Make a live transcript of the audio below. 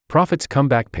Profits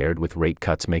comeback paired with rate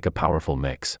cuts make a powerful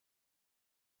mix.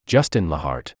 Justin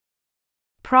Lahart.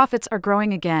 Profits are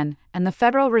growing again, and the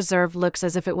Federal Reserve looks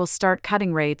as if it will start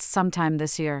cutting rates sometime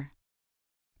this year.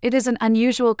 It is an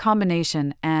unusual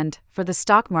combination and, for the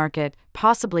stock market,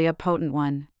 possibly a potent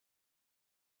one.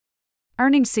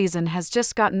 Earnings season has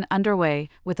just gotten underway,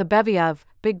 with a bevy of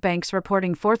big banks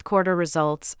reporting fourth-quarter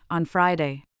results on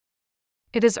Friday.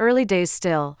 It is early days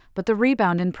still, but the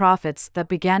rebound in profits that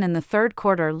began in the third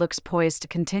quarter looks poised to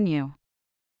continue.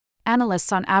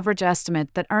 Analysts on average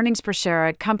estimate that earnings per share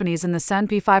at companies in the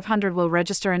S&P 500 will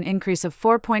register an increase of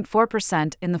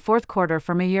 4.4% in the fourth quarter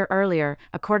from a year earlier,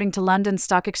 according to London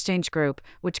Stock Exchange Group,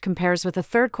 which compares with a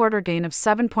third quarter gain of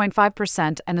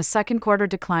 7.5% and a second quarter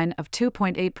decline of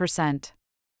 2.8%.